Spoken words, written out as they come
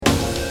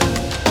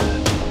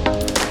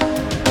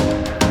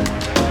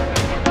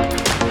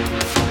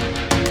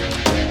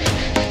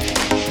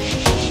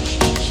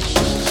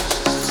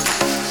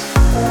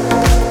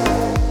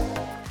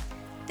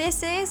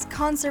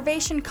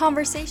Conservation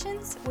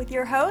Conversations with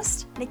your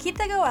host,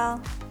 Nikita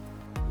Goel.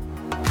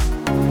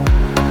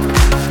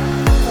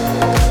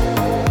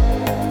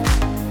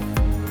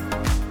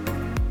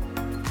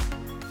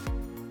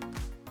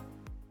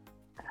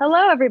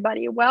 Hello,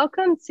 everybody.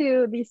 Welcome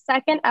to the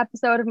second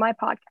episode of my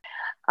podcast.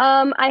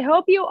 I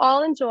hope you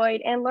all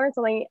enjoyed and learned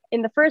something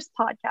in the first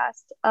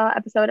podcast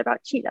episode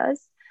about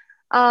cheetahs.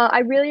 I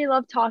really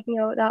love talking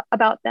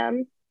about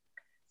them.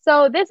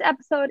 So this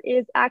episode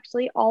is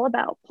actually all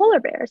about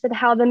polar bears and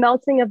how the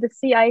melting of the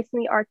sea ice in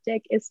the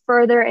Arctic is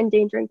further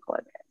endangering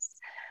polar bears.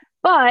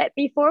 But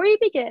before we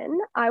begin,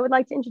 I would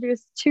like to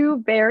introduce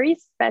two very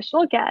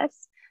special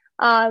guests,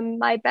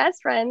 my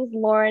best friends,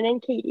 Lauren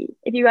and Katie.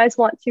 If you guys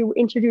want to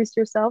introduce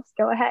yourselves,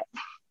 go ahead.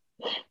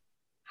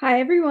 Hi,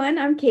 everyone.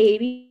 I'm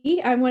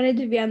Katie. I wanted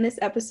to be on this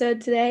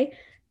episode today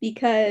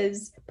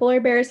because polar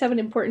bears have an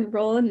important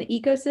role in the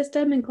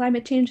ecosystem and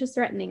climate change is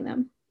threatening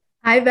them.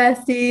 Hi,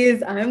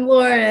 besties. I'm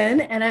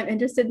Lauren, and I'm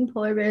interested in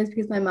polar bears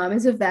because my mom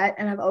is a vet,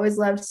 and I've always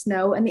loved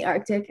snow and the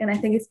Arctic, and I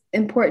think it's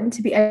important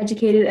to be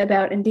educated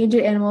about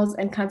endangered animals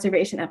and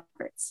conservation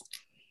efforts.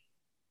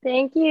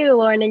 Thank you,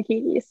 Lauren and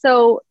Katie.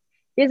 So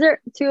these are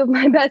two of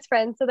my best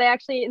friends, so they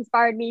actually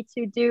inspired me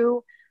to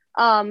do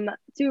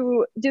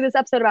this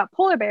episode about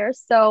polar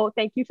bears, so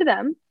thank you to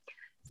them.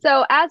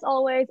 So as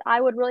always,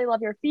 I would really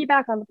love your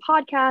feedback on the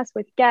podcast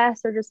with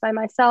guests or just by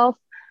myself.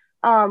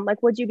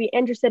 Would you be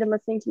interested in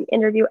listening to me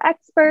interview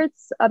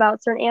experts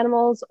about certain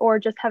animals or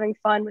just having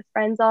fun with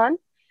friends on?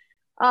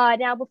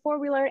 Now, before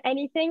we learn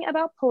anything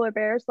about polar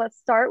bears, let's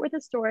start with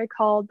a story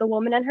called The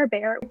Woman and Her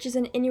Bear, which is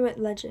an Inuit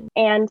legend.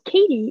 And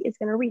Katie is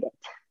going to read it.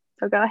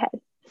 So go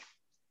ahead.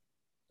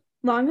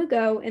 Long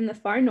ago in the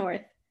far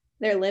north,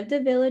 there lived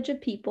a village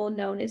of people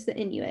known as the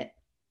Inuit.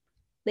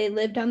 They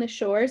lived on the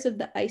shores of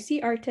the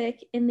icy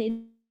Arctic, and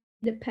they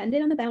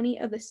depended on the bounty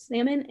of the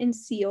salmon and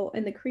seal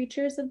and the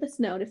creatures of the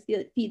snow to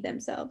feed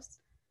themselves.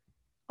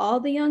 All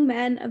the young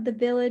men of the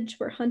village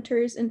were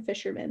hunters and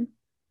fishermen.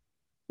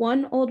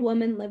 One old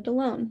woman lived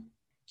alone.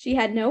 She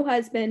had no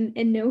husband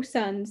and no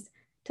sons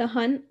to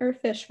hunt or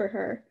fish for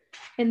her,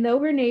 and though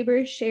her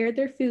neighbors shared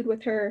their food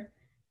with her,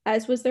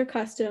 as was their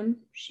custom,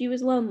 she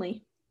was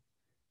lonely.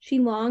 She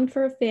longed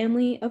for a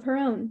family of her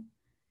own.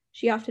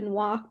 She often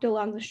walked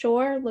along the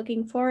shore,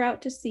 looking far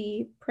out to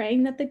sea,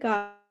 praying that the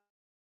gods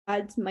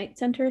might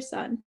send her a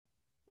son.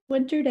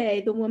 Winter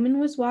day, the woman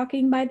was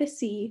walking by the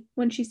sea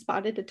when she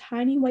spotted a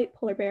tiny white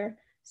polar bear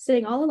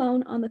sitting all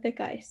alone on the thick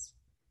ice.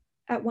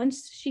 At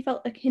once she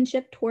felt a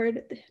kinship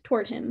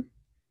toward him,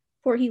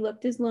 for he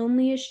looked as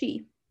lonely as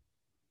she.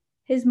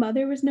 His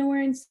mother was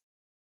nowhere in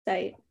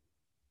sight.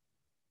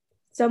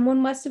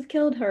 Someone must have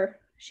killed her,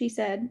 she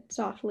said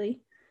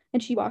softly,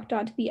 and she walked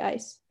onto the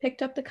ice,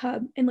 picked up the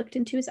cub, and looked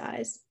into his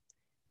eyes.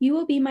 You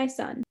will be my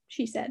son,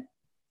 she said.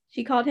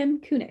 She called him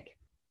Kunik.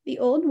 The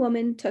old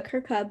woman took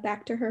her cub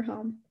back to her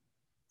home.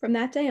 From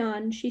that day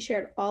on, she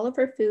shared all of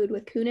her food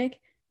with Kunik,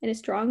 and a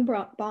strong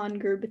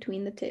bond grew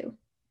between the two.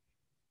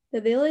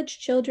 The village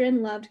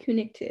children loved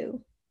Kunik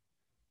too.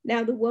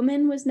 Now the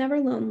woman was never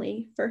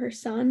lonely, for her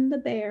son, the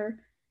bear,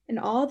 and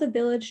all the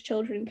village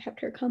children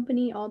kept her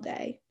company all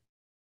day.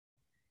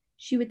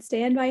 She would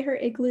stand by her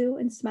igloo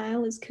and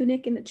smile as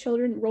Kunik and the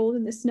children rolled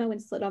in the snow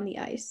and slid on the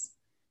ice.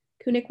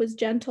 Kunik was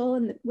gentle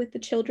and with the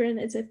children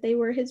as if they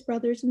were his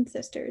brothers and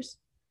sisters.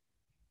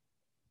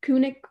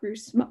 Kunik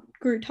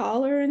grew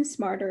taller and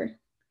smarter.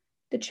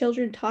 The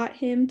children taught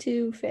him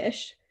to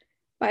fish.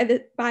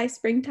 By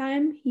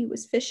springtime, he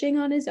was fishing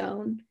on his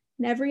own,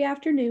 and every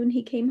afternoon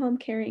he came home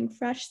carrying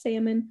fresh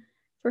salmon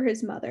for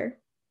his mother.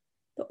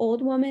 The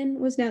old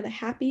woman was now the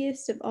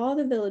happiest of all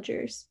the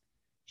villagers.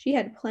 She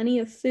had plenty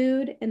of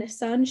food and a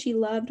son she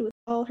loved with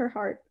all her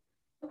heart.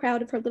 So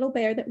proud of her little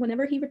bear that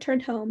whenever he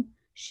returned home,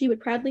 she would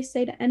proudly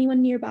say to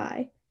anyone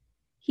nearby,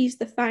 "He's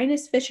the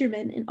finest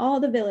fisherman in all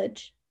the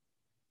village."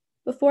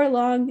 Before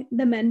long,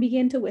 the men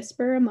began to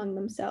whisper among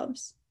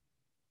themselves.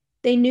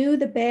 They knew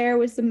the bear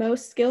was the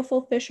most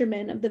skillful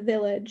fisherman of the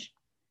village.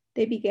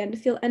 They began to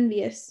feel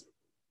envious.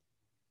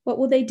 What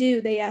will they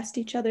do? They asked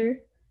each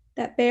other.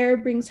 That bear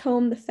brings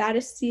home the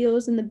fattest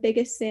seals and the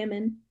biggest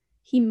salmon.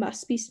 He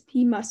must be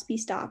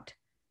stopped.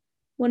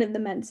 One of the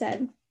men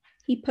said.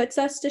 He puts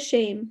us to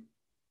shame.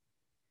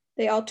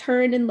 They all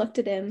turned and looked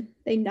at him.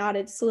 They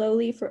nodded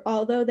slowly, for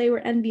although they were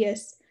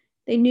envious,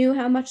 they knew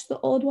how much the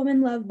old woman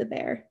loved the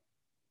bear.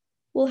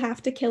 We'll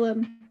have to kill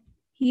him.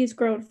 He has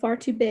grown far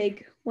too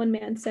big, one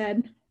man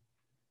said.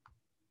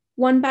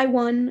 One by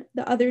one,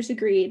 the others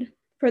agreed,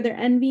 for their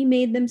envy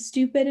made them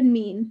stupid and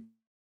mean.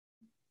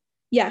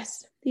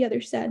 Yes, the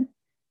others said.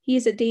 He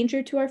is a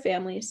danger to our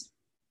families.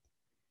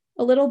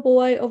 A little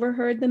boy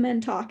overheard the men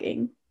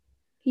talking.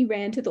 He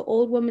ran to the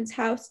old woman's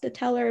house to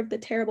tell her of the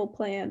terrible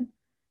plan.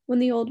 When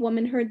the old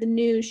woman heard the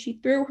news, she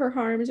threw her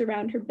arms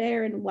around her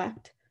bear and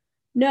wept.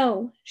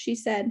 No, she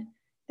said,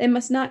 they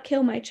must not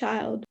kill my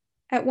child.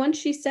 At once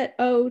she set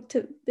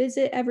to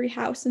visit every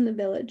house in the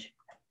village.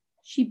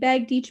 She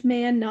begged each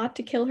man not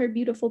to kill her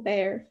beautiful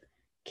bear.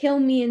 Kill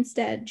me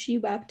instead, she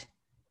wept.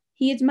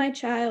 He is my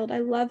child. I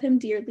love him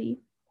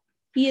dearly.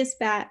 He is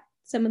fat.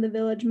 some of the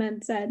village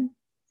men said.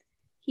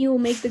 He will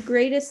make a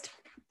great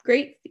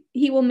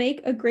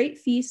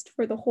feast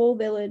for the whole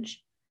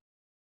village.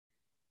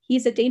 He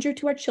is a danger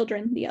to our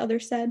children, the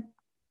others said.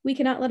 We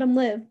cannot let him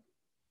live.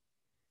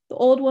 The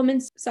old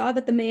woman saw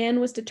that the man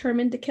was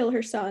determined to kill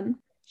her son.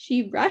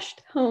 She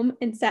rushed home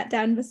and sat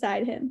down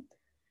beside him.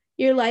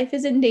 Your life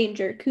is in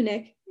danger,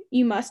 Kunik.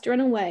 You must run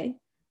away.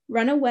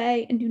 Run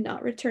away and do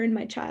not return,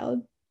 my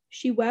child.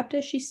 She wept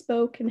as she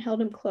spoke and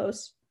held him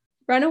close.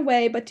 Run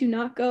away, but do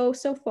not go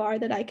so far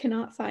that I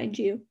cannot find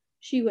you,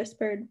 she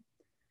whispered.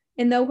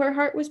 And though her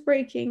heart was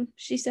breaking,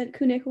 she sent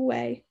Kunik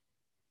away.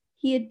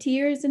 He had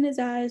tears in his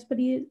eyes, but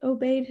he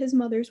obeyed his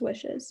mother's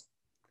wishes.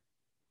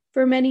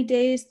 For many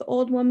days, the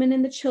old woman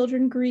and the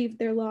children grieved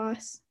their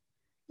loss.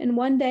 And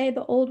one day,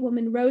 the old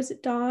woman rose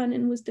at dawn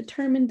and was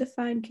determined to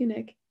find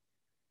Kunik.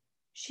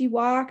 She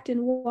walked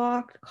and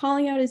walked,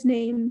 calling out his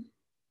name.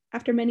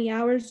 After many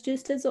hours,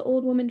 just as the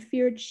old woman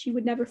feared she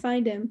would never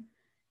find him,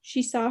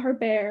 she saw her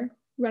bear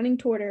running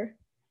toward her.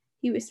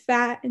 He was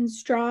fat and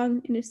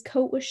strong, and his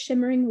coat was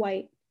shimmering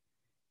white.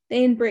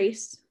 They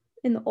embraced,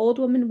 and the old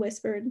woman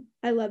whispered,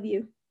 I love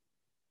you.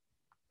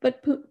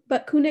 But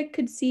Kunik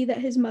could see that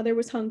his mother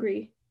was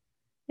hungry,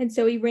 and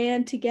so he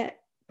ran to get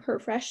her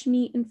fresh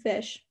meat and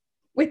fish.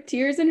 With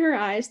tears in her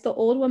eyes, the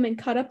old woman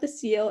cut up the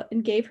seal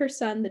and gave her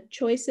son the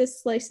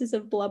choicest slices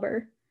of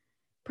blubber.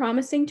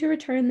 Promising to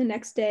return the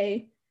next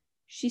day,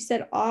 she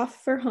set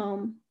off for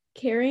home,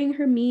 carrying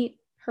her meat,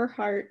 her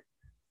heart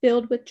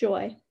filled with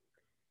joy.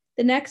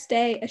 The next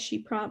day, as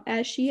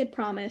she had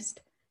promised,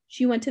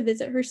 she went to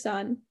visit her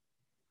son.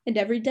 And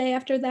every day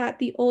after that,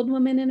 the old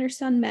woman and her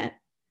son met,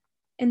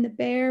 and the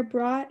bear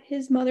brought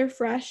his mother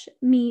fresh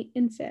meat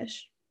and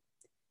fish.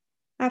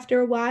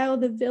 After a while,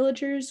 the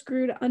villagers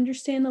grew to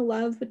understand the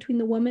love between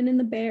the woman and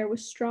the bear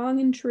was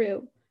strong and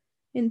true,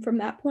 and from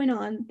that point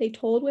on, they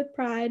told with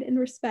pride and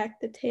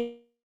respect the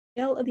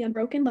tale of the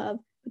unbroken love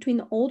between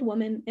the old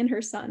woman and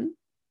her son.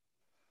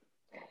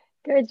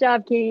 Good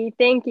job, Katie.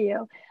 Thank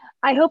you.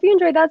 I hope you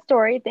enjoyed that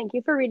story. Thank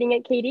you for reading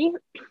it, Katie.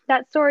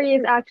 That story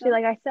is actually,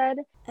 like I said,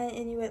 an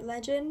Inuit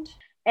legend.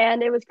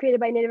 And it was created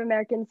by Native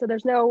Americans, so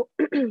there's no,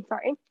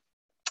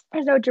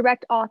 there's no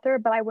direct author,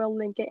 but I will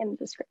link it in the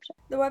description.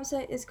 The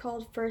website is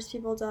called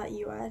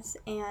firstpeople.us,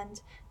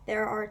 and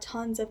there are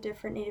tons of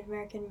different Native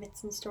American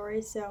myths and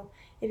stories, so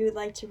if you would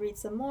like to read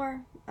some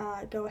more,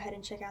 go ahead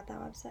and check out that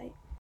website.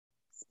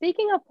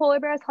 Speaking of polar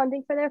bears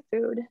hunting for their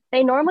food,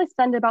 they normally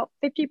spend about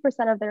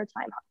 50% of their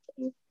time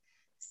hunting.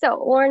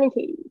 So, Lauren and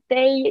Katie,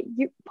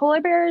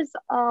 polar bears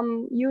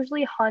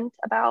usually hunt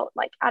about,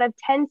 like, out of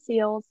 10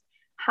 seals,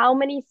 how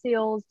many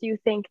seals do you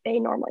think they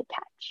normally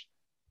catch?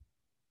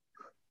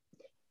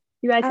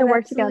 You guys can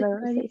work together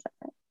or say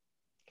something.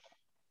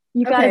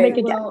 You gotta make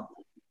a guess.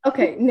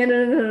 Okay,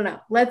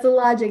 no. Let's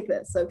logic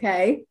this,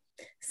 okay?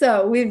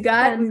 So we've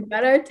got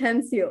our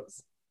 10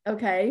 seals,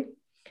 okay?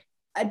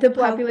 The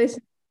population,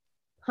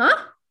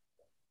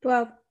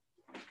 12.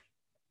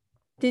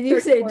 Did you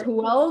say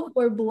 12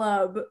 or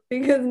blub?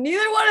 Because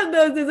neither one of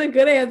those is a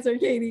good answer,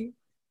 Katie.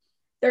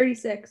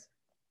 36.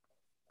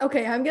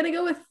 Okay, I'm gonna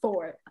go with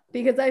 4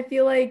 because I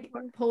feel like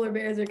polar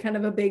bears are kind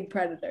of a big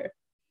predator.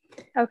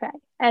 Okay,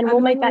 and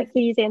we'll make that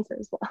Katie's answer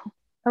as well.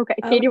 Okay,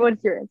 Katie,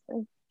 what's your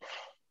answer?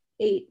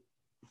 8.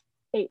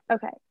 8,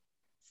 okay.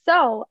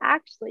 So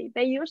actually,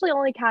 they usually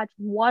only catch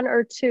 1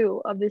 or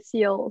 2 of the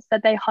seals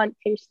that they hunt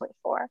patiently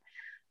for,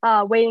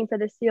 waiting for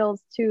the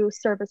seals to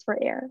surface for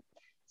air.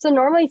 So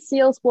normally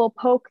seals will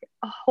poke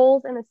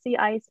holes in the sea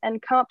ice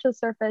and come up to the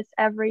surface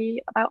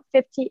every about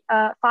 5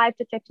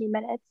 to 15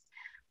 minutes,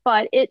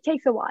 but it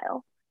takes a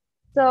while.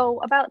 So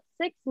about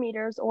 6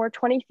 meters or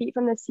 20 feet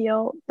from the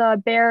seal,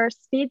 the bear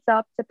speeds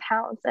up to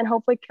pounce and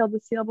hopefully kill the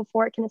seal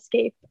before it can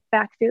escape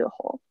back through the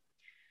hole.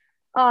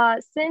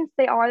 Since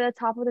they are the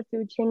top of the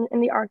food chain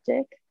in the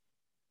Arctic,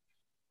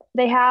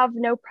 they have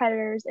no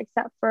predators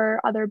except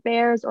for other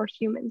bears or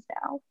humans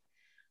now.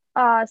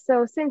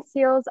 So since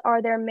seals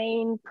are their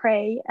main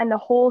prey and the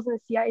holes in the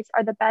sea ice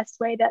are the best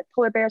way that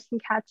polar bears can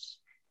catch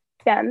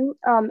them,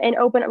 in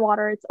open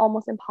water, it's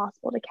almost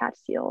impossible to catch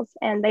seals,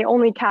 and they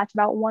only catch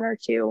about 1 or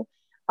 2,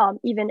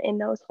 even in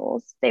those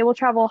holes. They will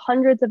travel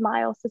hundreds of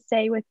miles to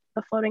stay with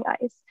the floating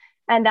ice,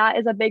 and that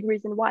is a big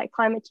reason why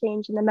climate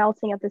change and the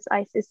melting of this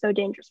ice is so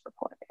dangerous for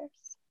polar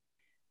bears.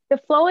 The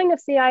flowing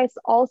of sea ice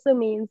also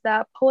means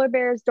that polar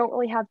bears don't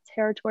really have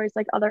territories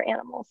like other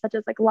animals, such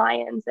as like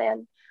lions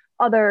and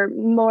other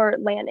more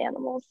land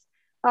animals.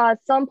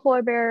 Some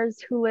polar bears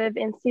who live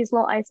in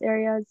seasonal ice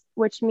areas,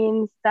 which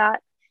means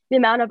that the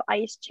amount of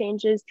ice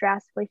changes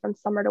drastically from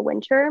summer to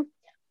winter,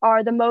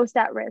 are the most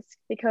at risk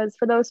because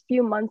for those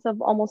few months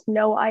of almost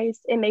no ice,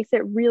 it makes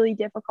it really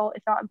difficult,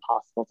 if not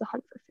impossible, to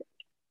hunt for food.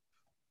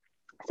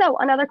 So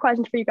another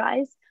question for you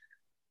guys.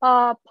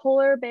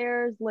 Polar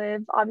bears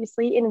live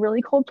obviously in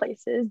really cold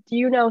places. Do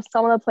you know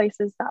some of the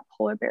places that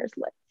polar bears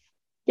live?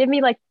 Give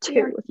me like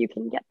 2 if you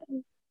can get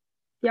them.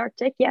 The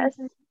Arctic, yes.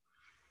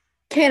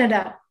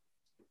 Canada.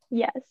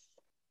 Yes. Do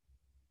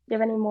you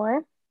have any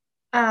more?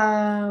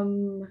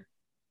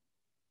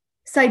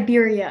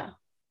 Siberia.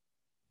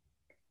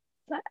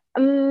 I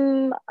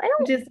don't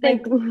Which is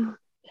think. like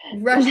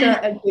Russia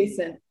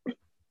adjacent.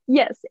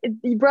 Yes,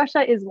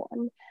 Russia is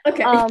one.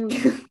 Okay.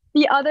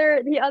 The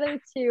other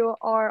two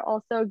are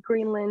also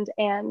Greenland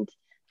and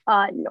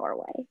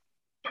Norway.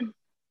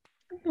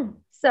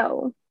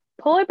 So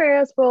polar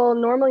bears will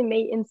normally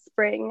mate in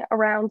spring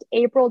around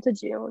April to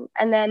June,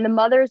 and then the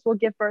mothers will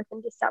give birth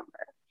in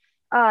December.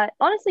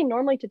 Honestly,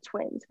 normally to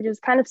twins, which is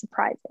kind of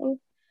surprising.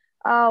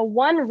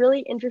 One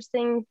really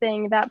interesting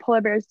thing that polar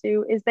bears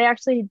do is they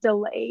actually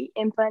delay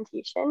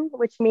implantation,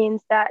 which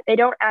means that they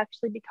don't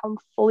actually become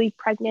fully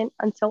pregnant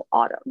until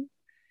autumn.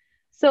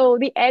 So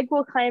the egg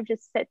will kind of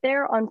just sit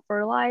there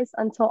unfertilized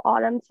until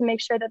autumn to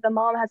make sure that the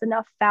mom has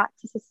enough fat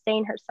to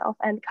sustain herself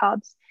and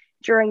cubs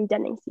during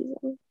denning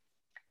season.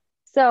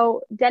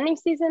 So denning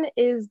season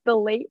is the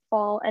late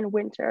fall and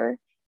winter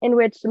in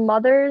which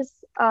mothers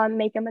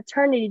make a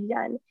maternity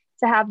den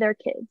to have their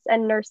kids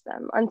and nurse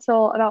them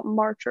until about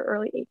March or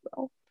early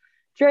April.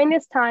 During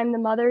this time, the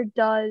mother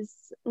does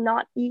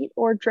not eat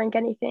or drink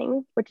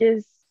anything, which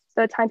is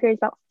the time period is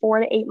about 4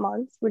 to 8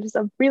 months, which is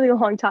a really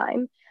long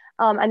time.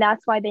 And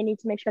that's why they need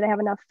to make sure they have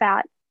enough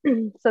fat.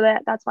 So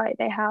that's why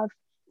they have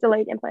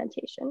delayed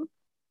implantation.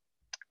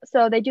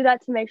 So they do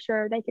that to make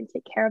sure they can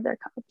take care of their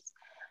cubs.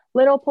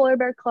 Little polar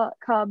bear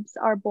cubs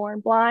are born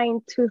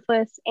blind,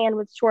 toothless, and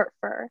with short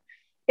fur.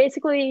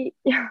 Basically,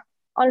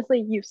 honestly,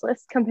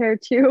 useless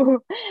compared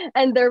to,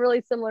 and they're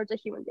really similar to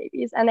human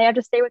babies. And they have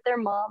to stay with their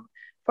mom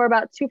for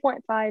about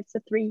 2.5 to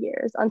 3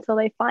 years until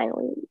they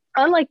finally,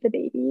 unlike the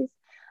babies,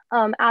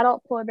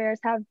 adult polar bears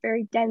have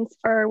very dense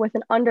fur with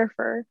an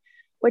underfur,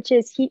 which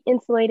is heat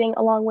insulating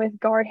along with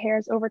guard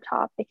hairs over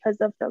top because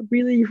of the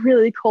really,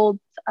 really cold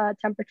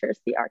temperatures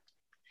of the Arctic.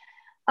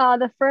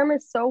 The fur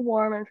is so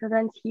warm and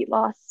prevents heat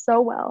loss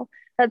so well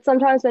that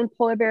sometimes when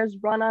polar bears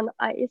run on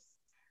ice,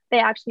 they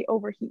actually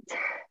overheat.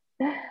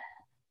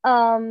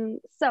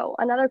 So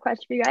another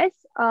question for you guys.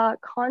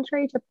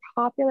 Contrary to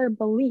popular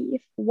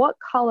belief, what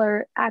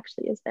color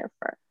actually is their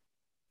fur?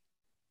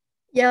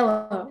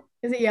 Yellow.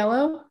 Is it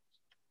yellow?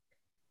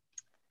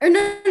 Or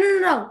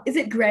no. Is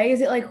it gray? Is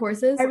it like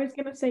horses? I was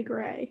gonna say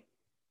gray.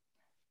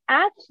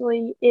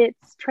 Actually,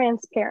 it's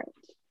transparent.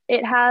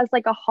 It has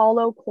like a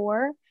hollow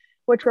core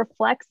which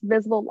reflects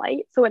visible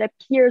light, so it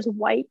appears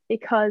white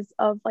because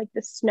of like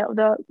the snow,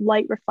 the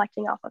light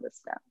reflecting off of the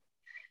snow.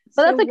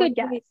 But that's a good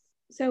guess.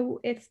 So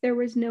if there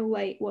was no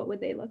light, what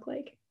would they look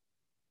like?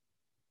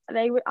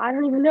 They would, I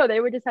don't even know. They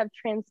would just have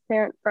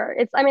transparent fur.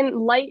 I mean,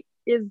 light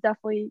is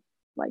definitely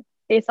like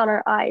based on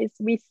our eyes,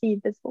 we see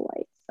visible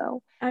light.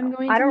 So I don't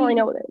really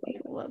know what they look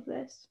like. I love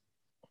this.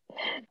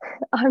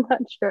 I'm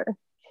not sure.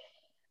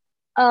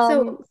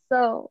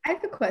 So I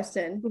have a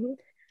question. Mm-hmm.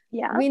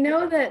 Yeah. We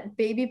know that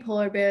baby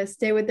polar bears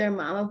stay with their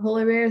mama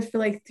polar bears for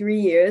like 3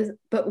 years,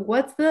 but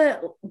what's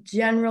the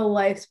general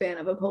lifespan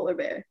of a polar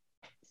bear?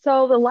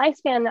 So the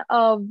lifespan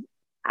of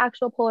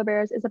actual polar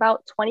bears is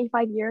about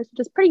 25 years,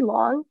 which is pretty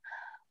long.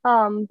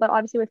 But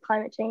obviously with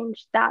climate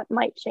change, that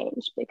might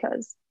change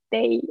because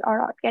they are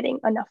not getting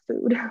enough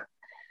food.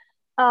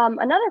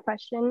 Another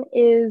question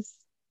is,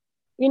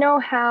 you know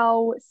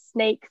how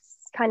snakes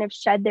kind of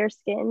shed their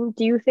skin?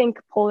 Do you think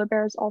polar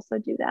bears also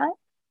do that?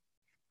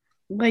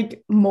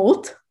 Like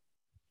molt?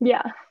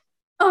 Yeah.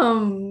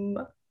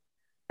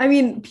 I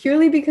mean,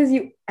 purely because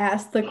you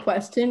asked the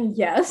question,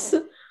 yes.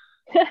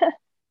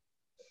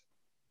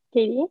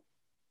 Katie?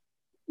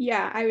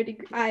 Yeah, I would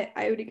agree.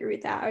 I would agree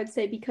with that. I would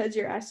say because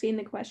you're asking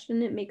the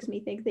question, it makes me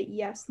think that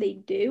yes, they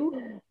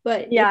do.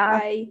 But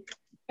yeah, I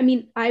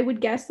mean, I would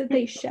guess that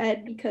they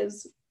shed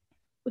because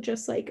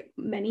just like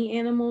many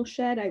animals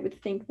shed, I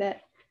would think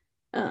that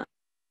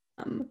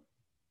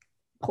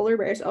polar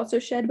bears also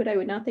shed, but I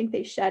would not think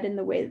they shed in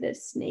the way that a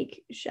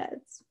snake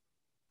sheds.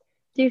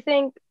 Do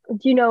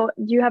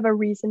you have a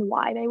reason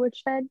why they would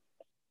shed?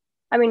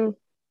 I mean,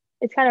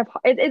 it's kind of,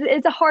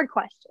 it's a hard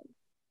question.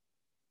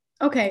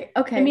 Okay.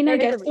 I mean, I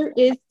guess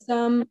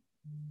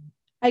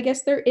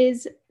there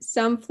is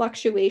some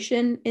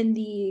fluctuation in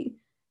the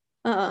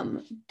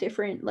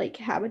different like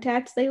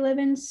habitats they live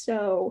in.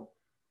 So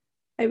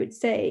I would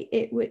say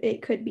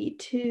it could be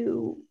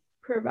to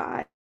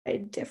provide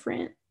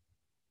different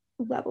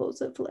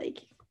levels of like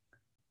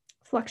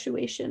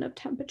fluctuation of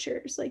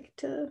temperatures, like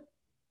to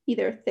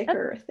either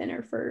thicker or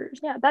thinner furs.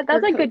 Yeah, that's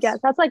a good guess.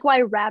 That's like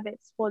why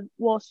rabbits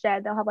will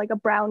shed. They'll have like a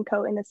brown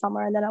coat in the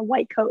summer and then a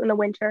white coat in the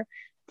winter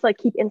to like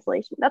keep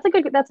insulation. That's a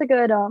good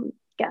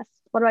guess.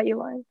 What about you,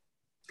 Lauren?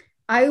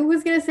 I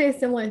was gonna say a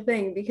similar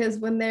thing because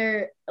when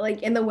they're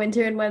like in the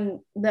winter and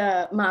when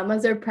the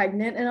mamas are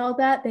pregnant and all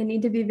that, they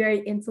need to be very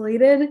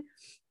insulated.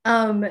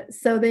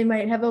 So they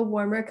might have a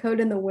warmer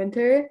coat in the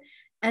winter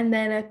and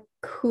then a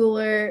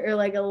cooler or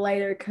like a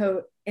lighter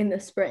coat in the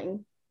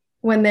spring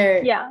when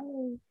they're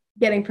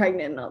getting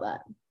pregnant and all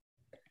that.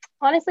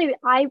 Honestly,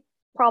 I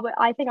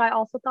think I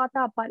also thought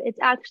that, but it's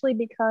actually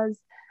because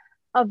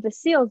of the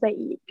seals they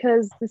eat,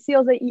 because the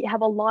seals they eat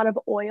have a lot of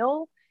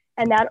oil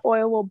and that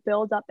oil will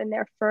build up in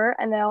their fur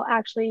and they'll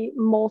actually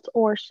molt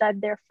or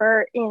shed their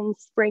fur in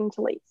spring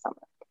to late summer.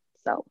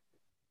 So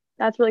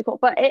that's really cool.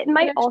 But it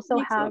might also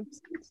have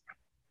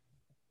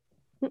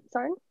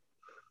Sorry?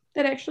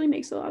 That actually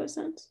makes a lot of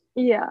sense.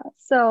 Yeah.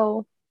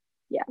 So,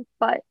 yeah,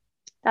 but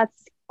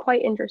that's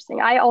quite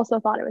interesting. I also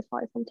thought it was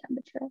probably from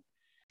temperature.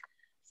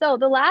 So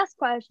the last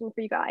question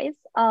for you guys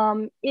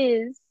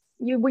is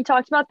we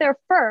talked about their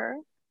fur,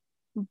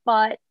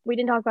 but we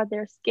didn't talk about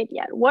their skin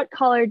yet. What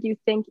color do you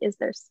think is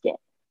their skin?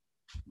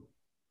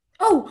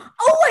 Oh,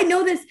 I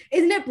know this.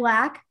 Isn't it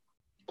black?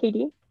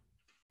 Katie?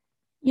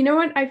 You know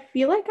what? I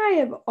feel like I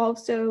have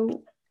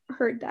also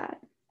heard that.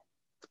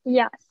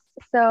 Yes.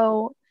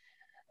 So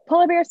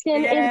polar bear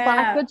skin is Yeah.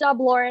 black. Good job,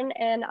 Lauren.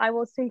 And I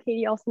will assume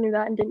Katie also knew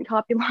that and didn't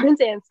copy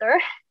Lauren's answer.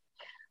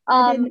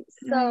 I didn't.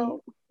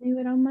 So I knew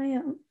it on my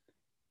own.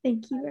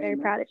 Thank you I'm very very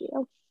much. proud of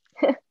you.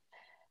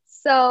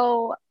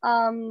 So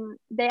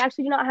they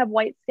actually do not have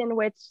white skin,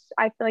 which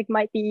I feel like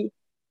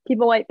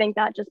people might think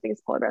that just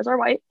because polar bears are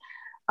white.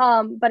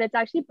 But it's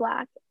actually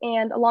black,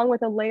 and along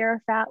with a layer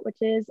of fat, which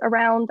is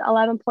around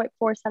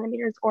 11.4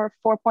 centimeters or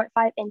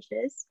 4.5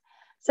 inches.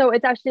 So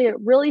it's actually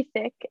really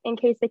thick in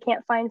case they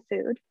can't find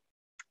food.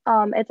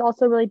 It's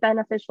also really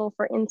beneficial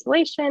for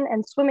insulation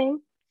and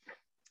swimming.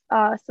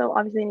 So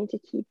obviously they need to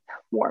keep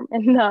warm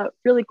in the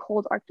really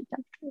cold Arctic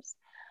temperatures.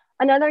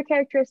 Another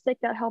characteristic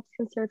that helps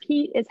conserve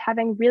heat is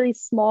having really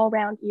small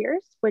round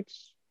ears, which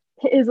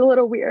is a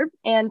little weird,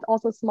 and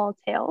also small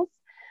tails.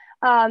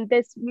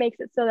 This makes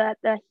it so that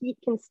the heat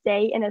can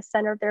stay in the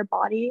center of their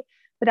body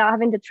without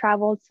having to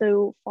travel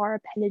to far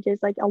appendages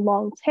like a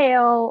long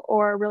tail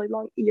or really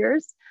long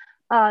ears.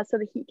 So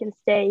the heat can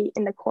stay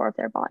in the core of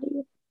their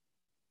body.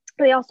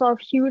 They also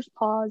have huge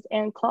paws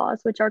and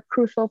claws, which are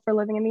crucial for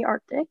living in the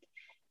Arctic.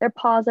 Their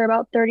paws are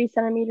about 30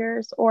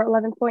 centimeters or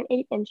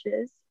 11.8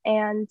 inches,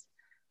 and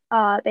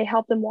they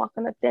help them walk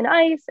on the thin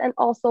ice and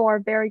also are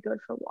very good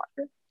for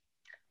water.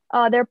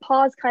 Their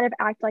paws kind of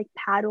act like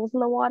paddles in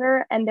the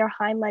water, and their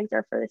hind legs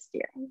are for the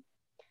steering.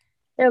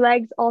 Their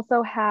legs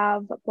also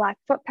have black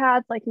foot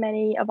pads like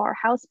many of our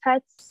house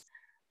pets,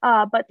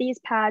 but these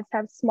pads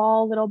have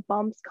small little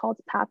bumps called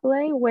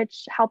papillae,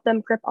 which help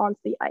them grip onto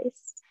the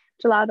ice,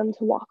 which allow them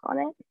to walk on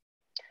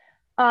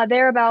it.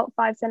 They're about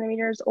 5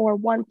 centimeters or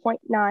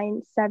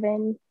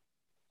 1.97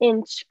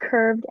 inch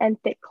curved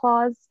and thick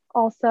claws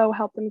also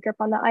help them grip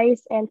on the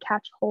ice and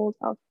catch hold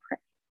of prey.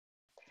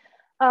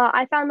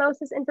 I found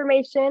most of this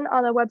information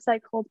on a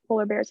website called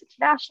Polar Bears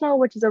International,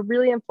 which is a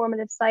really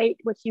informative site,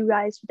 which you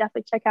guys should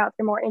definitely check out if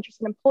you're more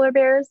interested in polar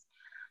bears.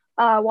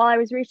 While I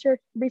was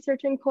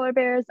researching polar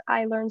bears,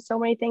 I learned so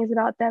many things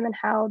about them and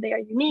how they are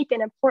unique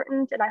and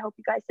important, and I hope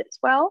you guys did as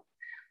well.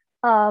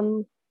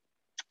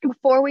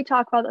 Before we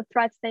talk about the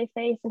threats they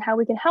face and how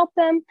we can help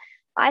them,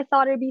 I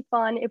thought it'd be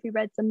fun if we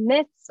read some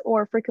myths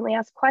or frequently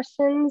asked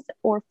questions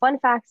or fun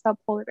facts about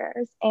polar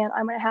bears, and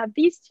I'm going to have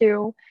these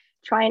two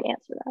try and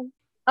answer them.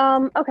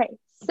 Okay,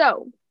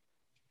 so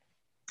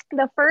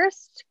the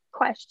first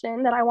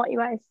question that I want you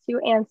guys to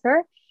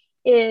answer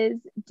is,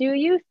 do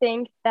you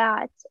think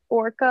that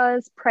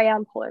orcas prey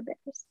on polar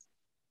bears?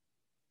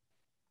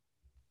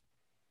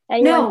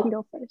 Anyone can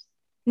go first.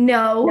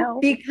 No,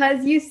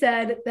 because you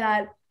said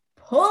that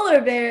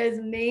polar bears'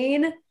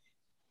 main,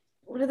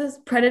 what are those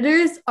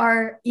predators,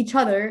 are each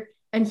other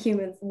and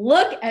humans.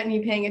 Look at me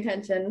paying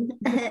attention.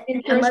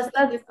 Unless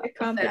that's a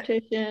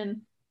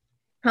competition.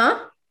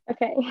 Huh?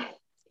 Okay.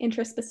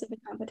 Interest-specific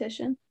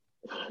competition.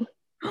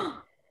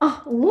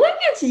 Oh, look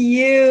at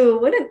you.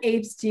 What an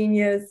ape's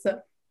genius.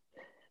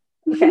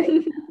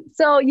 Okay.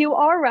 So you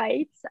are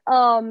right.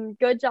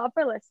 Good job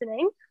for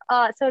listening.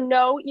 So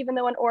no, even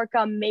though an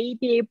orca may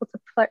be able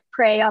to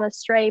prey on a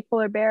stray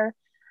polar bear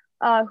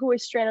who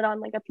is stranded on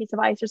like a piece of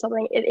ice or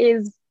something, it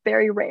is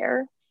very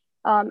rare.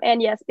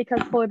 And yes,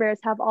 because polar bears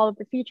have all of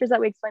the features that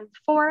we explained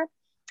before,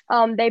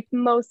 they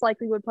most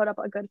likely would put up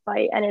a good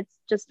fight, and it's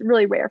just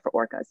really rare for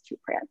orcas to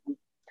prey on them.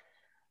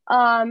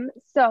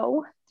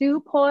 So do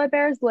polar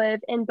bears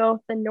live in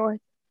both the North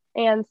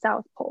and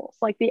South poles,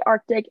 like the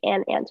Arctic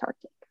and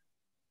Antarctic?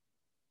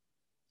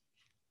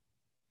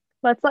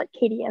 Let's let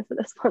Katie answer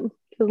this one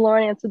because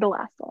Lauren answered the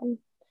last one.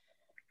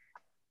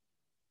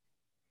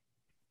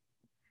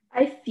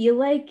 I feel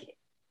like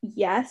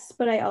yes,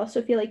 but I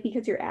also feel like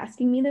because you're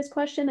asking me this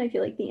question, I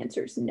feel like the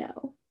answer is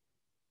no.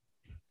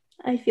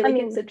 I feel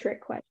like it's a trick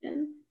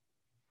question.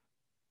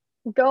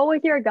 Go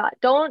with your gut.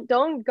 Don't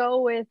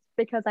go with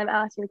because I'm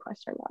asking the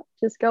question or not.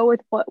 Just go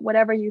with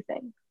whatever you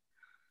think.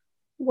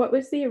 What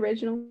was the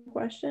original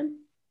question?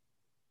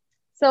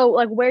 So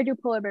like, where do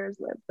polar bears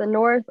live? The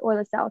North or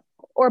the South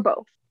Pole, or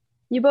both?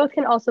 You both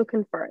can also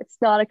confer. It's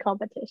not a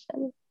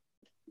competition,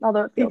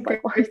 although it feels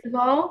like one. First of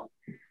all,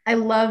 I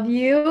love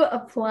you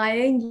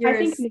applying your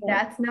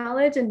stats no.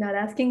 knowledge and not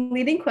asking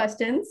leading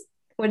questions.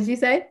 What did you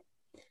say?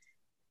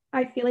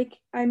 I feel like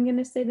I'm going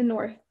to say the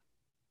North.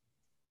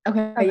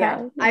 Okay,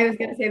 yeah. I was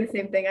going to say the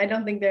same thing. I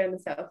don't think they're in the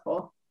South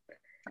Pole.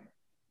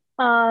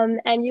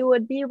 And you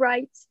would be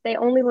right. They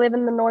only live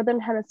in the Northern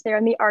Hemisphere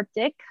in the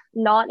Arctic,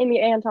 not in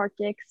the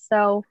Antarctic.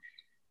 So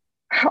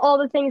all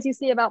the things you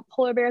see about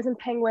polar bears and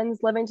penguins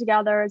living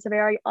together is a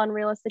very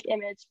unrealistic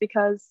image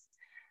because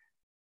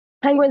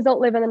penguins don't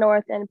live in the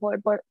North and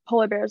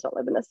polar bears don't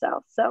live in the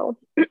South. So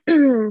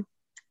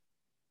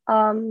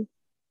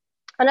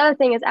Another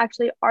thing is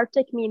actually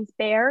Arctic means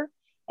bear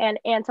and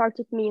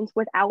Antarctic means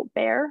without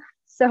bear.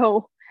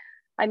 So,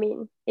 I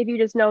mean, if you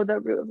just know the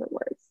root of the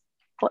words,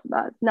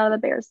 none of the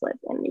bears live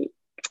in the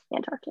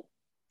Antarctic.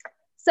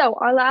 So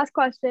our last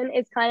question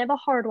is kind of a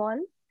hard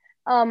one.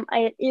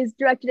 It is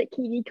directed at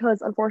Katie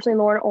because unfortunately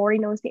Lauren already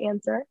knows the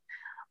answer.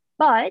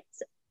 But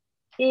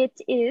it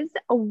is,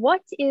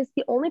 what is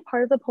the only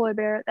part of the polar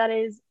bear that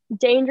is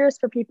dangerous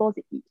for people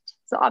to eat?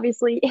 So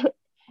obviously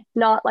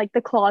not like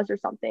the claws or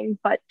something,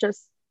 but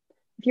just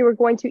if you were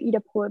going to eat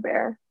a polar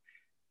bear,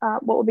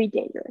 what would be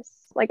dangerous?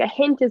 Like a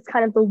hint is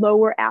kind of the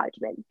lower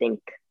abdomen. Think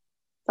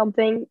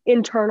something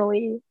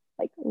internally,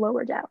 like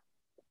lower down.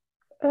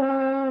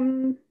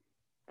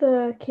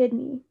 The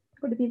kidney.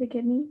 Would it be the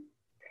kidney?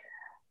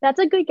 That's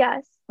a good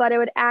guess, but it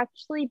would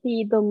actually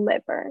be the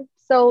liver.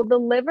 So the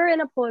liver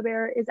in a polar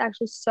bear is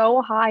actually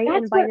so high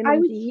in vitamin I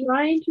was D.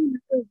 trying to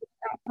remember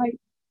that.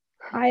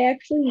 I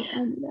actually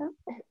knew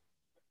that.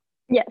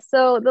 Yes,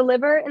 so the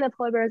liver in the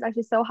polar bear is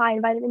actually so high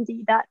in vitamin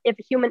D that if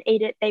a human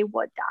ate it, they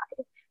would die.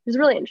 Which is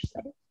really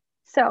interesting.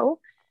 So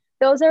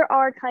those are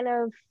our kind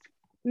of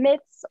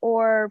myths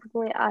or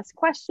frequently asked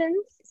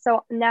questions.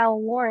 So now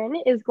Lauren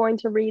is going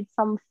to read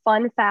some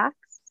fun facts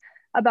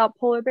about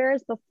polar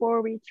bears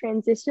before we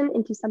transition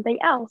into something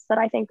else that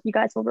I think you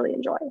guys will really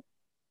enjoy.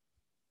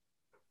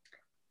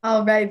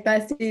 All right,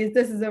 besties,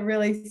 this is a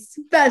really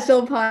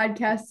special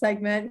podcast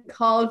segment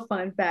called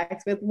Fun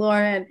Facts with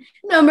Lauren.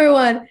 Number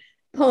one,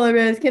 polar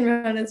bears can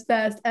run as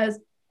fast as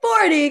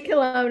 40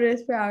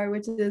 kilometers per hour,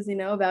 which is,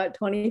 about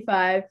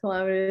 25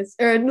 kilometers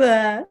or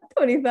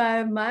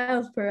 25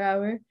 miles per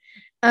hour.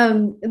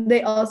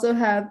 They also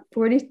have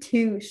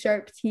 42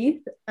 sharp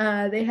teeth.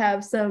 They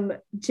have some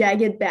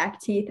jagged back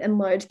teeth and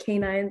large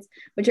canines,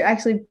 which are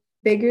actually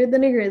bigger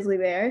than a grizzly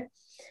bear.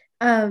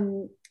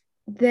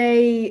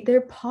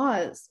 Their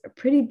paws are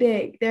pretty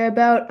big. They're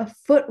about a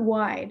foot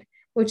wide,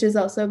 which is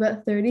also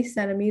about 30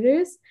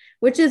 centimeters,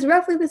 which is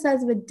roughly the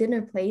size of a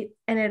dinner plate.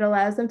 And it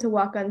allows them to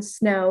walk on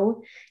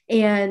snow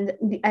and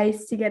the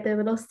ice to get their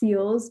little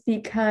seals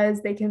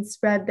because they can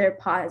spread their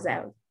paws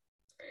out.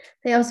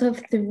 They also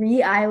have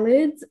 3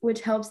 eyelids,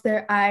 which helps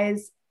their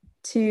eyes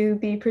to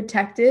be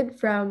protected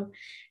from,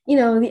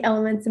 the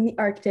elements in the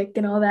Arctic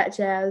and all that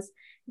jazz.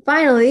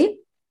 Finally,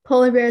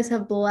 polar bears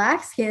have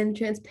black skin,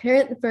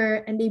 transparent fur,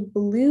 and a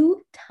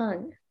blue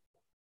tongue.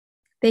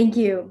 Thank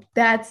you.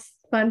 That's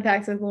Fun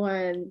Facts with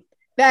Lauren.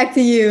 Back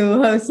to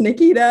you, host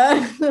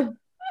Nikita.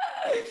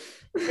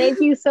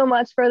 Thank you so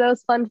much for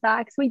those fun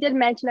facts. We did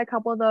mention a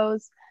couple of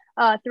those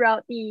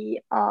throughout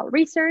the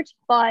research,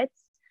 but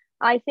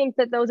I think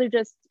that those are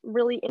just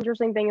really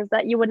interesting things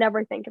that you would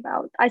never think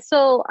about. I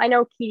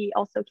know Katie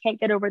also can't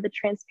get over the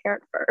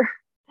transparent fur.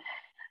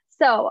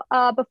 So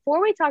before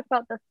we talk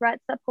about the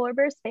threats that polar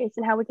bears face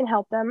and how we can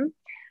help them,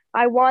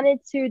 I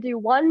wanted to do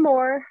one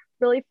more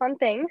really fun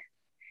thing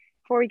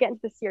before we get into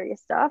the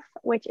serious stuff,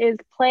 which is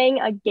playing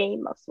a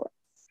game of sorts.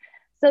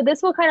 So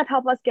this will kind of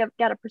help us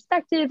get a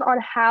perspective on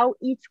how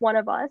each one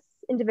of us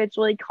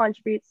individually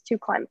contributes to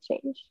climate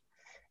change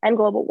and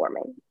global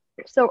warming.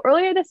 So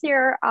earlier this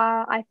year,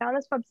 I found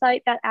this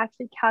website that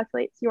actually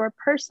calculates your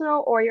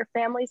personal or your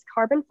family's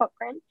carbon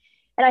footprint.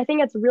 And I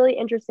think it's really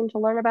interesting to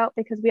learn about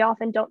because we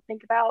often don't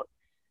think about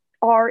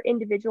our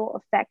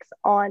individual effects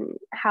on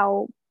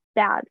how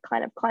bad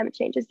kind of climate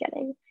change is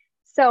getting.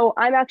 So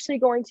I'm actually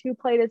going to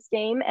play this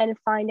game and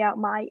find out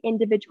my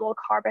individual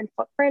carbon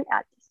footprint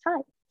at this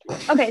time.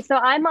 Okay, so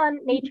I'm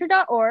on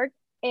nature.org,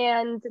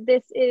 and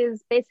this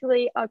is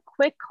basically a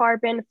quick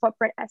carbon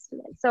footprint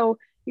estimate. So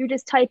you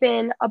just type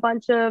in a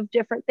bunch of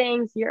different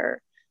things, how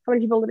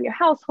many people live in your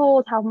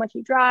household, how much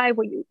you drive,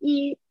 what you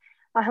eat,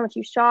 how much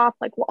you shop,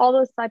 like all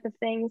those type of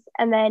things.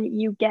 And then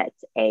you get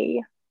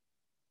a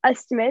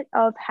estimate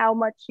of how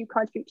much you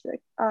contribute to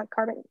the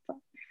carbon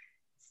info.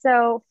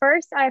 So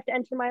first I have to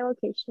enter my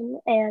location,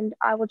 and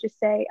I will just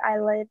say I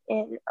live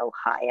in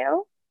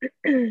Ohio.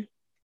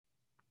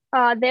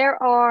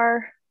 There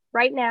are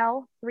right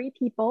now 3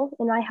 people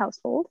in my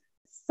household.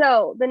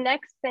 So the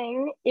next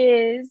thing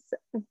is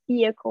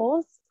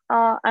vehicles.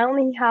 I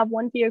only have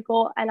 1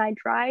 vehicle and I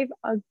drive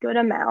a good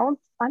amount.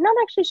 I'm not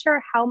actually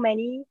sure how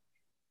many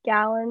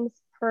gallons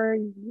or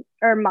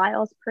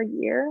miles per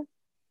year,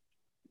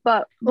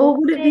 but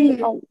would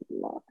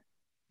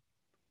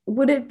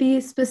it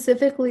be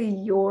specifically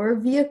your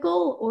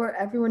vehicle or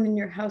everyone in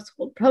your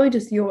household? Probably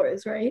just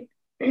yours, right?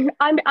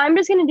 I'm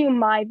just gonna do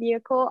my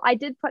vehicle. I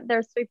did put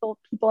there's 3 people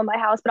in my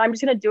house, but I'm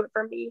just gonna do it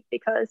for me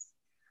because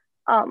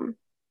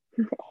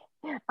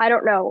I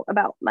don't know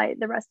about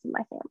the rest of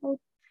my family.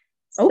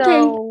 Okay.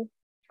 So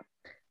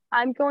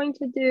I'm going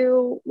to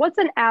do, what's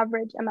an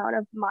average amount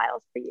of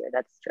miles per year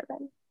that's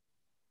driven?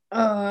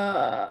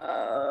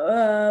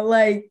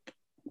 Like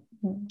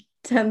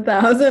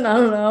 10,000. I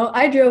don't know.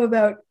 I drove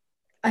about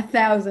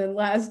 1,000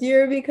 last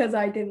year because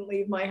I didn't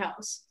leave my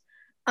house.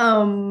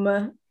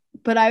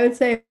 But I would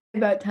say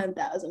about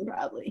 10,000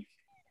 probably.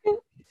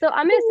 So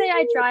I'm going to say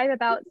I drive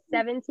about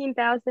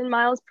 17,000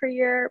 miles per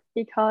year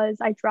because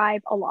I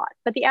drive a lot,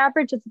 but the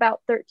average is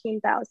about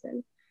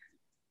 13,000.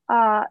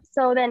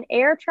 So then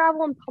air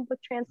travel and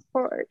public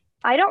transport.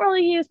 I don't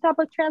really use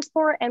public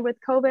transport, and with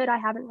COVID, I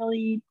haven't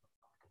really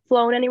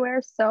flown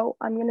anywhere, so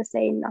I'm going to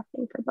say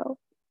nothing for both.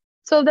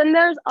 So then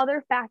there's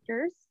other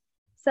factors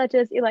such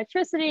as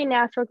electricity,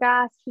 natural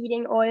gas,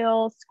 heating,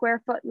 oil,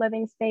 square foot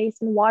living space,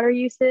 and water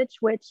usage,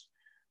 which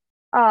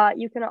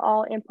you can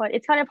all input.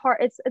 It's kind of hard.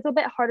 It's a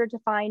bit harder to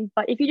find,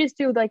 but if you just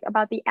do like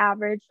about the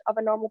average of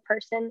a normal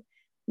person,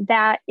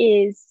 that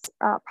is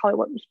probably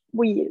what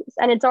we use.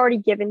 And it's already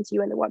given to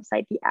you in the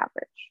website, the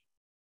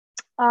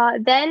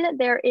average. Then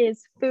there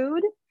is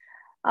food.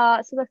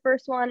 So the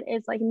first one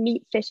is like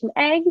meat, fish, and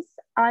eggs.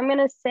 I'm going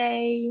to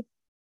say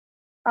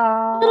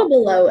A little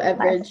below less.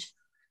 average.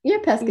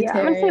 You're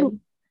pescatarian.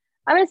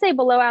 I'm gonna say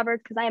below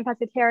average because I am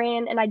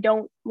pescatarian and I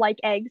don't like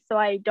eggs, so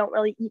I don't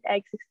really eat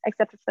eggs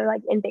except if they're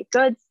like in baked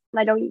goods, and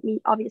I don't eat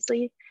meat,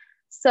 obviously.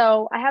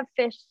 So I have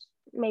fish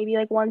maybe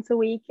like once a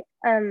week,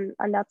 and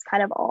that's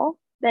kind of all.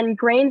 Then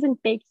grains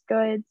and baked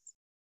goods,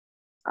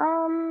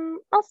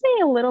 I'll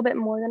say a little bit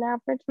more than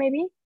average,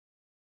 maybe.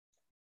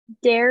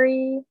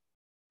 Dairy,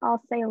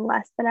 I'll say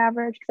less than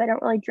average because I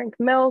don't really drink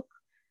milk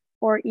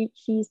or eat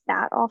cheese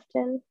that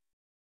often.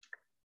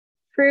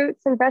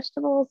 Fruits and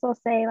vegetables, I'll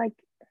say like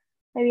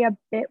maybe a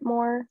bit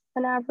more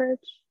than average.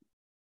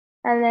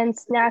 And then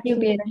snacks. You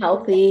being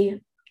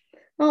healthy.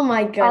 Oh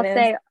my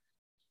goodness.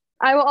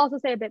 I will also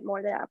say a bit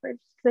more than average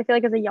because I feel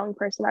like as a young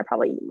person, I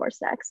probably eat more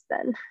snacks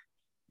than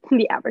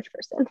the average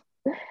person.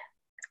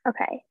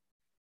 Okay.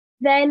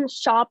 Then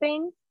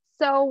shopping.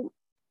 So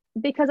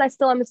because I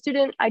still am a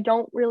student, I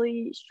don't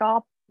really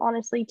shop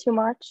honestly too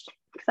much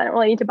because I don't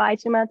really need to buy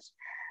too much.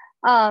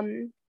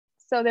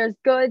 So there's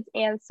goods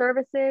and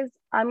services.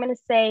 I'm going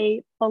to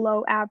say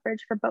below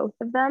average for both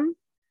of them,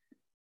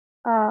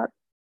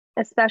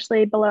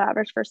 especially below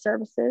average for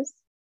services.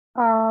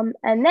 And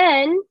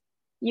then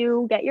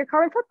you get your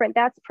carbon footprint.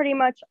 That's pretty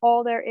much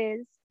all there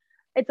is.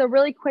 It's a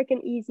really quick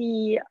and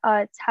easy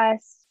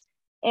test.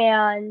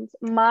 And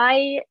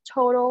my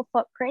total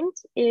footprint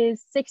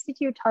is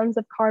 62 tons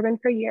of carbon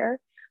per year,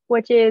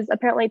 which is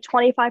apparently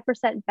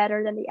 25%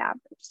 better than the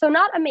average. So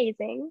not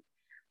amazing,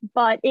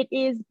 but it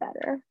is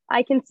better.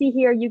 I can see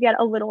here you get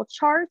a little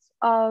chart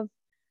of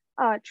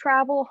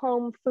travel,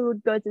 home,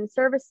 food, goods, and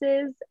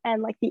services.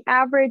 And like the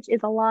average is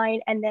a line,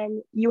 and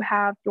then you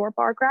have your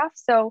bar graph.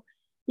 So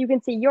you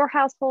can see your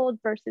household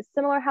versus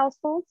similar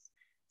households.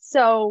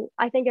 So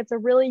I think it's a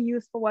really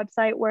useful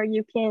website where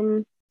you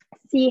can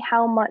see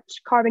how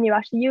much carbon you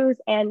actually use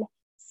and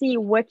see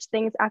which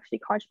things actually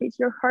contribute to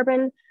your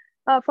carbon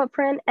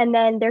footprint. And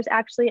then there's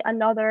actually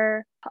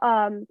another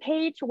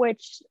page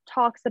which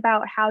talks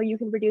about how you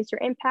can reduce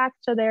your impact.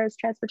 So there's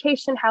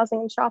transportation, housing,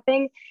 and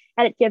shopping,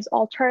 and it gives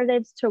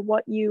alternatives to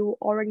what you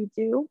already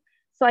do.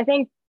 So I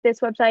think this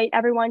website,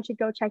 everyone should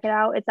go check it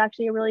out. It's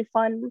actually a really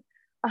fun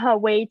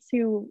way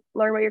to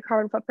learn what your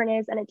carbon footprint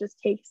is. And it just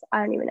takes, I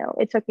don't even know,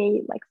 it took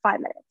me like 5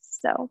 minutes.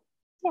 So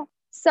yeah.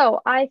 So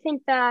I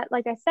think that,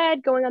 like I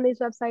said, going on these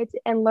websites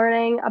and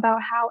learning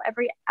about how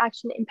every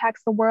action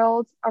impacts the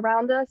world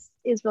around us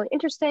is really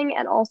interesting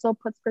and also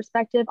puts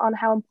perspective on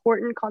how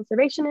important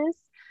conservation is.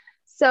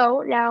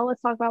 So now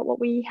let's talk about what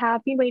we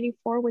have been waiting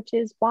for, which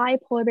is why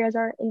polar bears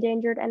are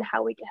endangered and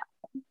how we can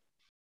help them.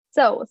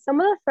 So some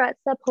of the threats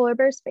that polar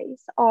bears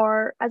face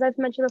are, as I've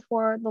mentioned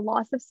before, the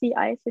loss of sea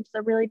ice, which is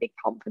a really big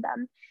problem for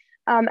them.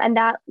 And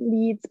that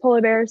leads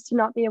polar bears to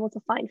not be able to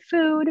find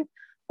food,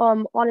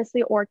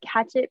 honestly, or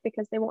catch it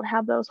because they won't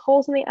have those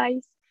holes in the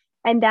ice.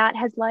 And that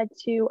has led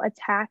to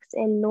attacks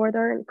in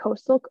northern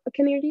coastal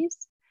communities.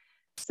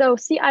 So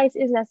sea ice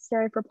is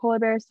necessary for polar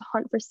bears to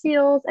hunt for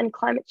seals, and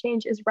climate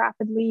change is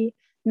rapidly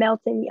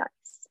melting the ice.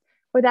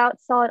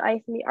 Without solid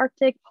ice in the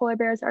Arctic, polar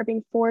bears are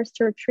being forced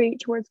to retreat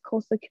towards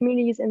coastal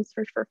communities in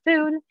search for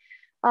food.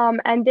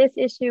 And this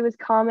issue is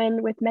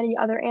common with many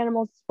other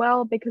animals as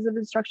well because of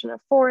the destruction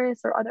of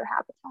forests or other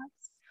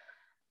habitats.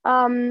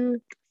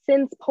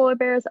 Since polar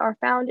bears are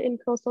found in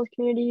coastal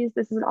communities,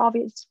 this is an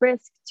obvious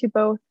risk to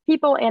both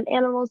people and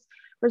animals,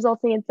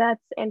 resulting in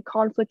deaths and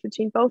conflict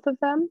between both of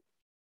them.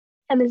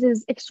 And this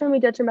is extremely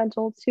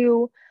detrimental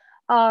to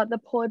the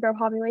polar bear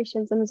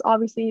populations and is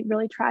obviously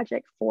really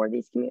tragic for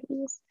these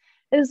communities.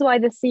 This is why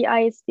the sea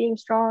ice being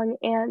strong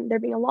and there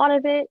being a lot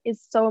of it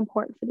is so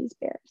important for these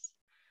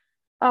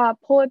bears.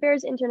 Polar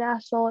Bears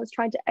International is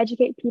trying to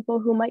educate people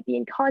who might be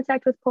in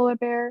contact with polar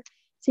bear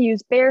to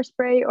use bear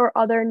spray or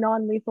other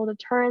non-lethal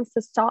deterrents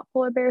to stop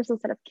polar bears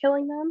instead of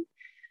killing them.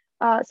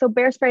 So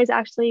bear spray is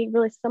actually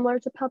really similar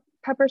to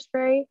pepper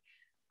spray,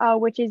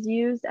 which is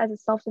used as a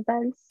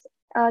self-defense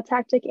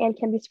tactic and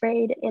can be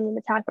sprayed in an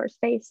attacker's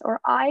face or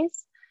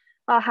eyes.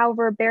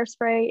 However, bear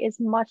spray is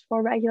much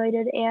more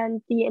regulated,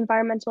 and the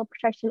Environmental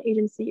Protection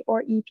Agency,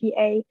 or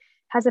EPA,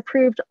 has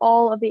approved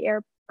all of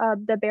the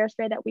bear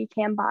spray that we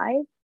can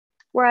buy.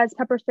 Whereas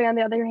pepper spray, on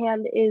the other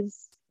hand,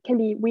 can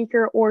be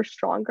weaker or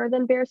stronger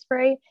than bear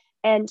spray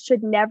and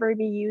should never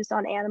be used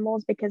on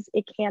animals because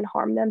it can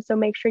harm them. So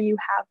make sure you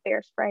have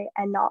bear spray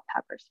and not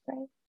pepper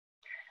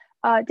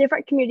spray.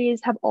 Different communities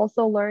have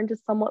also learned to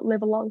somewhat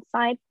live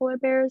alongside polar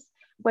bears,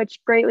 which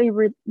greatly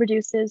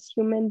reduces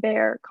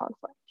human-bear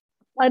conflict.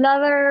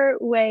 Another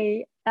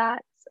way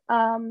that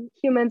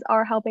humans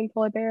are helping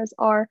polar bears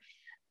are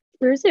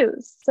through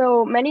zoos.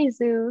 So many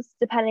zoos,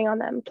 depending on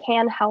them,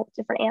 can help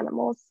different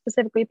animals,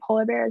 specifically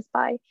polar bears,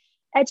 by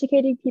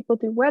educating people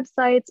through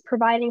websites,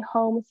 providing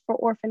homes for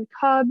orphan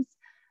cubs,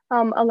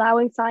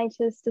 allowing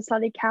scientists to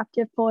study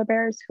captive polar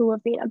bears who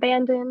have been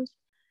abandoned,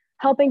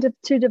 helping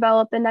to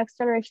develop the next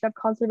generation of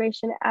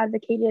conservation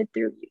advocated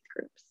through youth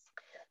groups.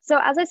 So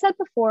as I said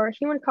before,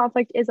 human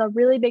conflict is a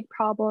really big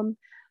problem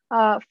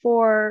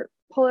for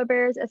polar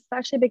bears,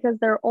 especially because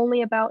there are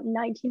only about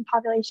 19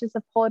 populations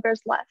of polar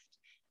bears left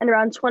and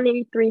around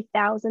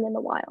 23,000 in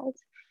the wild.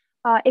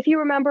 If you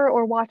remember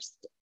or watched,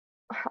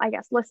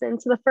 listened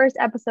to the first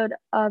episode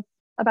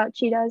about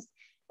cheetahs,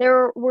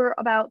 there were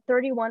about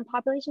 31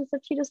 populations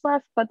of cheetahs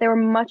left, but there were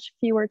much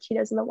fewer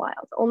cheetahs in the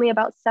wild, only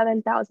about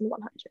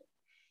 7,100.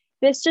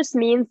 This just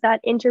means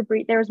that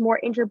there's more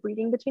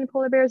interbreeding between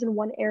polar bears in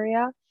one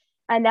area,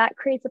 and that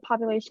creates a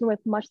population with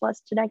much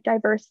less genetic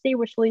diversity,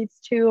 which leads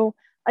to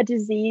a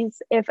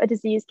disease. If a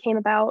disease came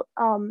about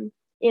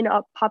in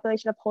a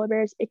population of polar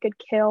bears, it could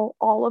kill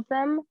all of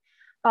them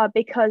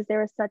because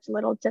there is such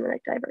little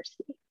genetic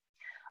diversity.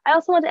 I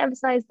also want to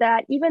emphasize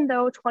that even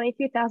though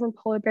 23,000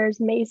 polar bears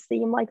may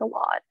seem like a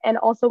lot, and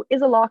also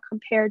is a lot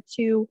compared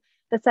to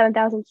the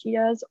 7,000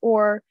 cheetahs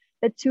or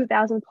the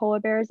 2,000 polar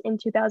bears in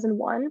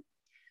 2001,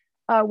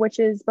 which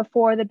is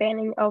before the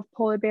banning of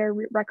polar bear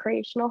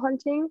recreational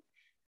hunting,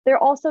 there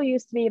also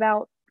used to be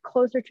about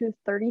closer to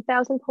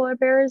 30,000 polar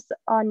bears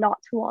not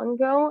too long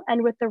ago.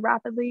 And with the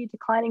rapidly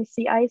declining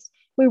sea ice,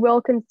 we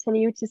will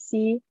continue to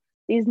see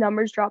these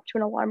numbers drop to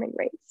an alarming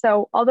rate.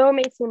 So although it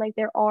may seem like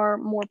there are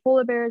more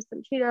polar bears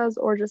than cheetahs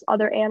or just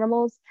other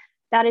animals,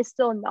 that is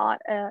still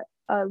not a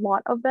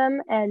lot of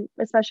them. And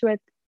especially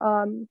with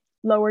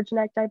lower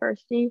genetic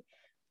diversity,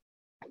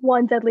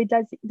 one deadly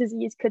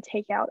disease could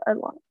take out a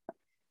lot.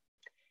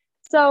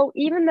 So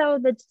even though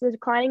the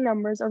declining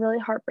numbers are really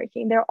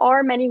heartbreaking, there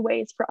are many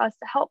ways for us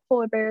to help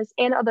polar bears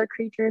and other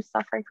creatures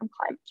suffering from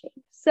climate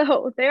change.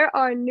 So there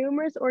are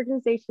numerous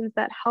organizations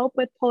that help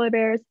with polar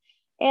bears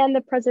and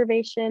the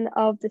preservation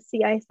of the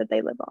sea ice that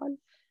they live on.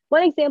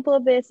 One example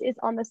of this is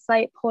on the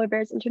site Polar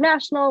Bears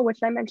International, which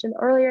I mentioned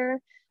earlier,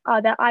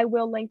 that I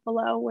will link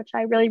below, which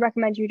I really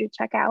recommend you to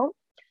check out.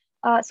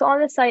 So on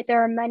the site,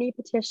 there are many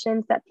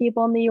petitions that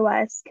people in the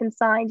US can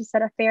sign to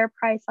set a fair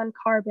price on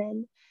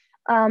carbon.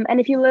 And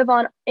if you live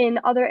in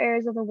other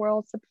areas of the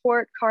world,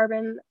 support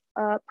carbon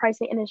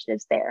pricing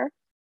initiatives there.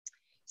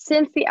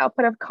 Since the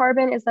output of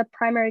carbon is the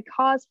primary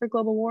cause for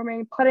global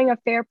warming, putting a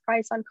fair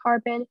price on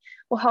carbon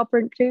will help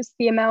reduce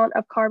the amount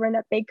of carbon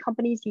that big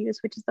companies use,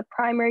 which is the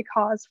primary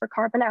cause for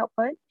carbon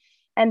output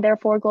and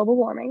therefore global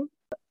warming.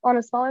 On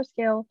a smaller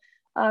scale,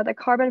 the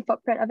carbon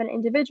footprint of an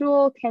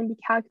individual can be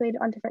calculated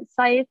on different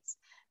sites,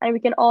 and we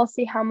can all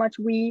see how much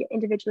we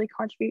individually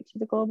contribute to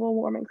the global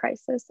warming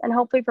crisis. And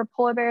hopefully for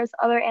polar bears,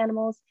 other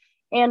animals,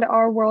 and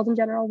our world in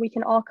general, we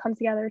can all come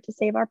together to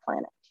save our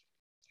planet.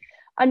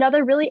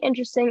 Another really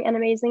interesting and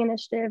amazing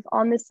initiative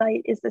on this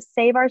site is the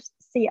Save Our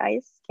Sea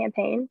Ice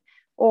campaign,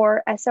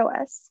 or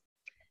SOS.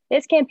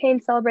 This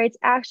campaign celebrates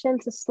action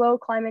to slow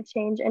climate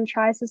change and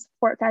tries to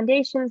support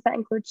foundations that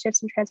include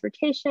shifts in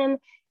transportation,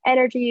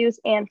 energy use,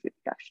 and food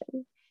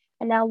production.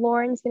 And now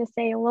Lauren's going to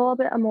say a little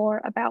bit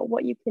more about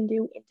what you can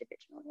do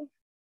individually.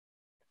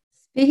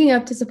 Speaking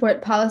up to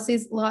support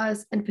policies,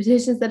 laws, and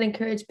petitions that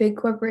encourage big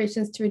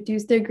corporations to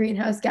reduce their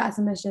greenhouse gas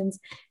emissions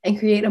and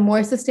create a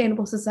more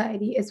sustainable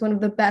society is one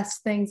of the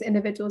best things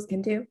individuals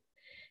can do.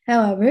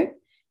 However,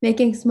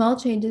 making small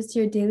changes to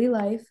your daily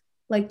life,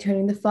 like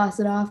turning the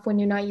faucet off when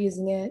you're not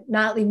using it,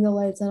 not leaving the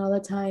lights on all the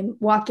time,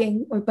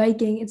 walking or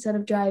biking instead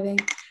of driving,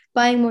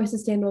 buying more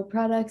sustainable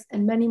products,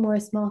 and many more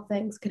small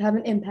things could have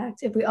an impact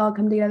if we all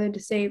come together to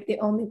save the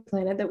only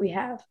planet that we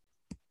have.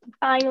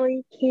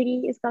 Finally,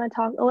 Katie is going to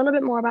talk a little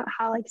bit more about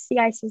how sea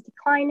ice is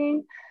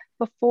declining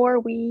before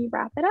we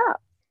wrap it up.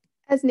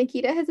 As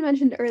Nikita has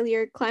mentioned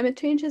earlier, climate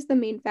change is the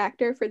main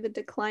factor for the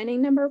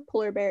declining number of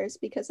polar bears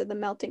because of the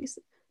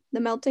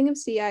melting of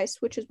sea ice,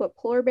 which is what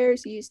polar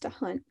bears use to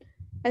hunt.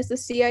 As the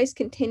sea ice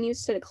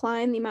continues to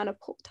decline, the amount of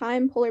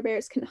time polar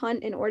bears can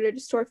hunt in order to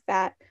store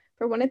fat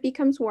for when it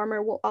becomes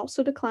warmer will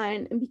also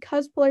decline, and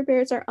because polar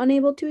bears are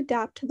unable to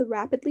adapt to the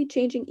rapidly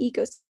changing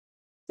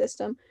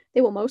ecosystem,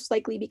 they will most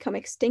likely become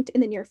extinct in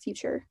the near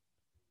future.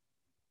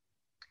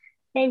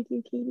 Thank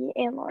you, Katie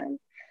and Lauren.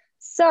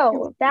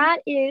 So that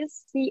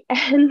is the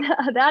end.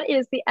 That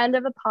is the end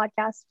of the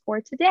podcast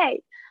for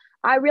today.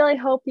 I really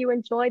hope you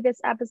enjoyed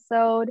this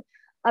episode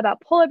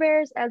about polar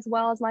bears, as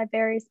well as my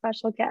very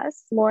special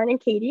guests, Lauren and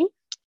Katie.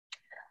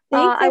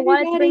 Thanks, I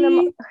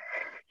wanted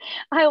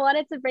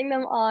to bring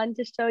them on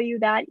to show you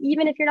that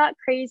even if you're not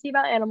crazy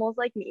about animals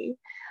like me,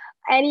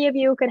 any of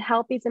you could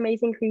help these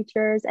amazing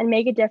creatures and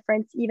make a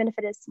difference, even if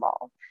it is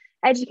small.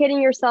 Educating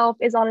yourself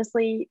is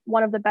honestly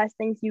one of the best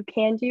things you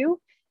can do,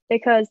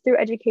 because through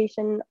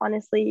education,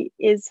 honestly,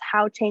 is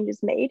how change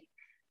is made.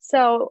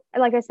 So,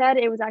 like I said,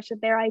 it was actually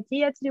their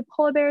idea to do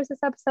polar bears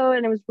this episode,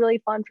 and it was really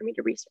fun for me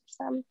to research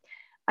them.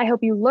 I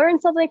hope you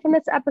learned something from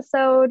this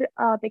episode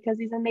because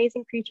these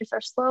amazing creatures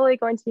are slowly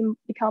going to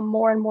become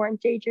more and more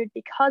endangered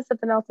because of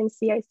the melting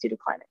sea ice due to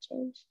climate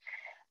change.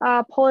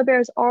 Polar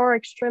bears are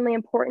extremely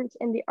important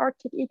in the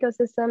Arctic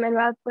ecosystem,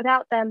 and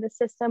without them, the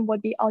system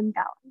would be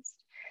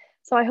unbalanced.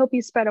 So I hope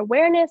you spread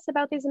awareness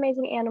about these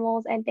amazing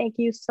animals, and thank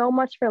you so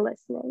much for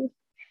listening.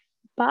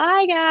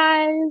 Bye,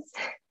 guys.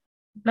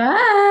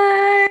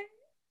 Bye.